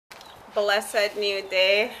blessed new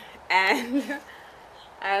day, and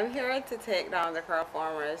I'm here to take down the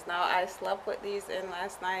Curlformers. Now, I slept with these in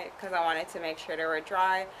last night because I wanted to make sure they were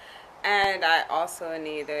dry, and I also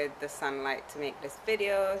needed the sunlight to make this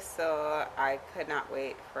video, so I could not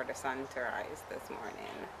wait for the sun to rise this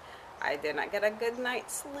morning. I did not get a good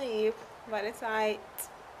night's sleep, but it's alright.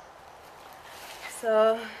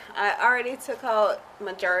 So I already took out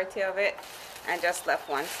majority of it and just left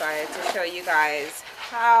one side to show you guys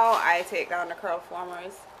how I take down the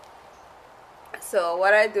Curlformers. So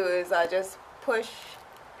what I do is I just push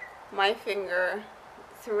my finger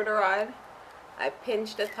through the rod, I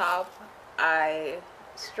pinch the top, I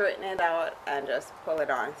straighten it out and just pull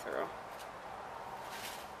it on through.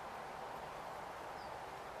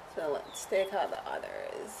 So let's take out the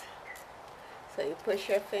others. So you push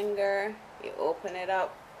your finger, you open it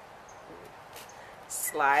up,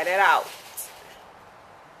 slide it out.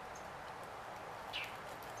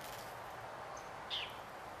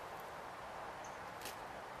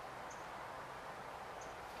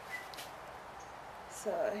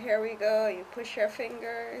 So here we go, you push your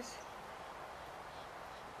fingers,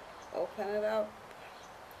 open it up,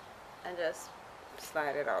 and just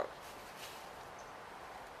slide it out.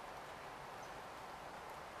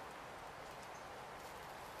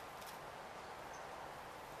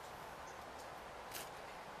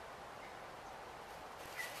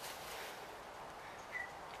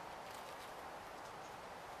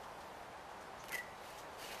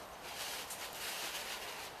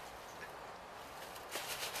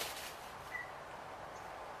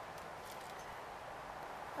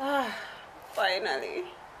 Finally.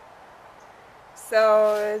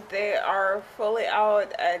 So they are fully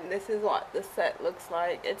out, and this is what the set looks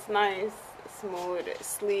like. It's nice, smooth,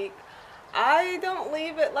 sleek. I don't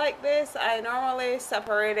leave it like this. I normally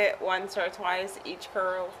separate it once or twice each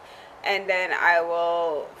curl, and then I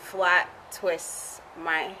will flat twist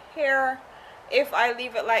my hair. If I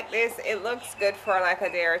leave it like this, it looks good for like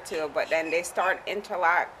a day or two, but then they start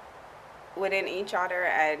interlock within each other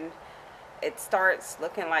and it starts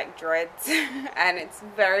looking like dreads and it's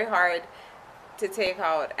very hard to take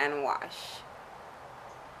out and wash.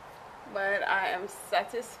 But I am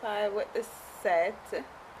satisfied with the set.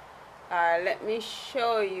 Let me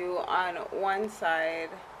show you on one side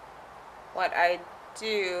what I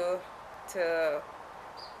do to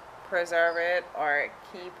preserve it or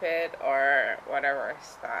keep it or whatever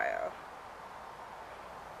style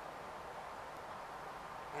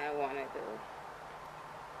I want to do.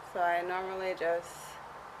 So I normally just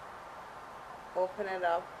open it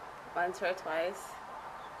up once or twice.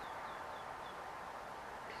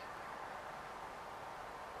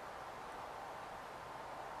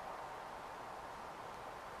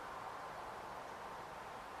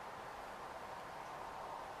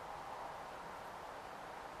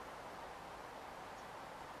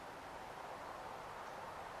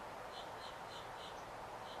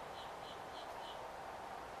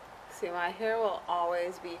 See, my hair will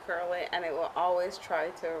always be curly and it will always try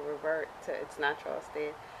to revert to its natural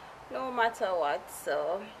state no matter what,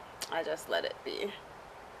 so I just let it be.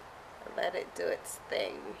 Let it do its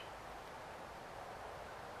thing.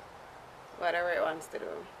 Whatever it wants to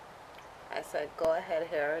do. I said go ahead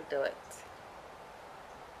here, do it.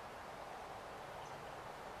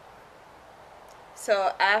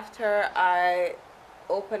 So after I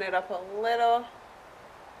open it up a little,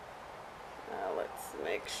 let's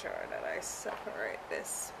make sure that I separate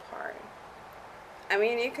this part. I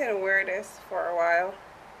mean, you can wear this for a while.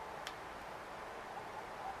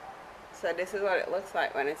 So this is what it looks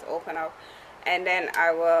like when it's open up. And then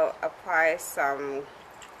I will apply some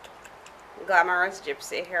Glamorous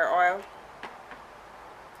Gypsy hair oil.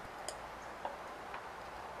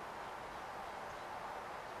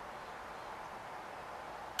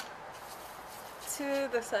 To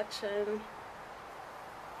the section.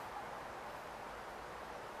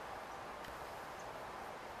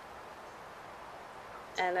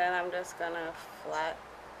 And then I'm just gonna flat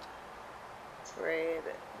braid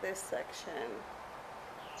this section.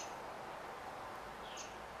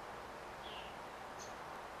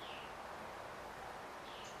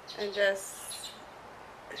 And just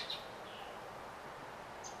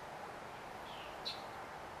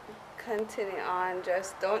continue on.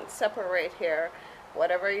 Just don't separate here.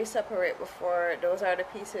 Whatever you separate before, those are the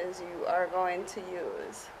pieces you are going to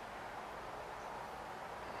use.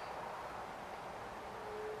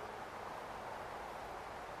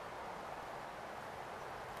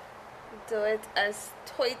 Do it as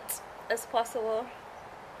tight as possible.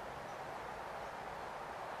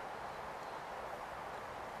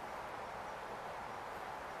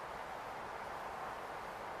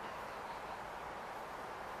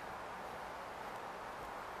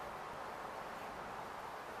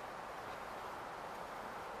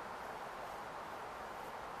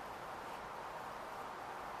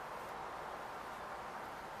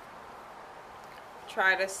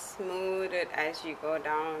 try to smooth it as you go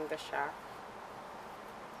down the shaft.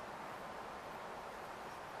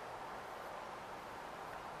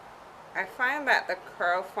 I find that the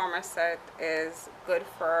Curlformer set is good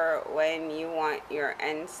for when you want your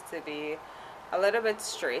ends to be a little bit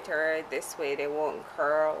straighter. This way they won't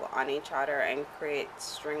curl on each other and create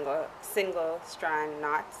single strand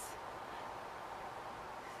knots.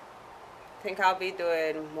 I think I'll be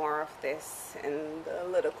doing more of this in the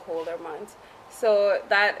little colder months. So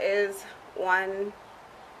that is one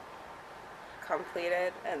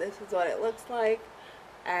completed, and this is what it looks like.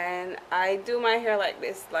 And I do my hair like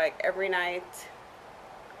this like every night.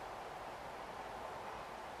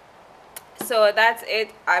 So that's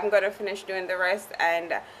it. I'm gonna finish doing the rest,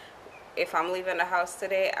 and if I'm leaving the house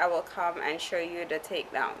today, I will come and show you the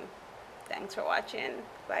takedown. Thanks for watching.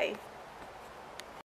 Bye.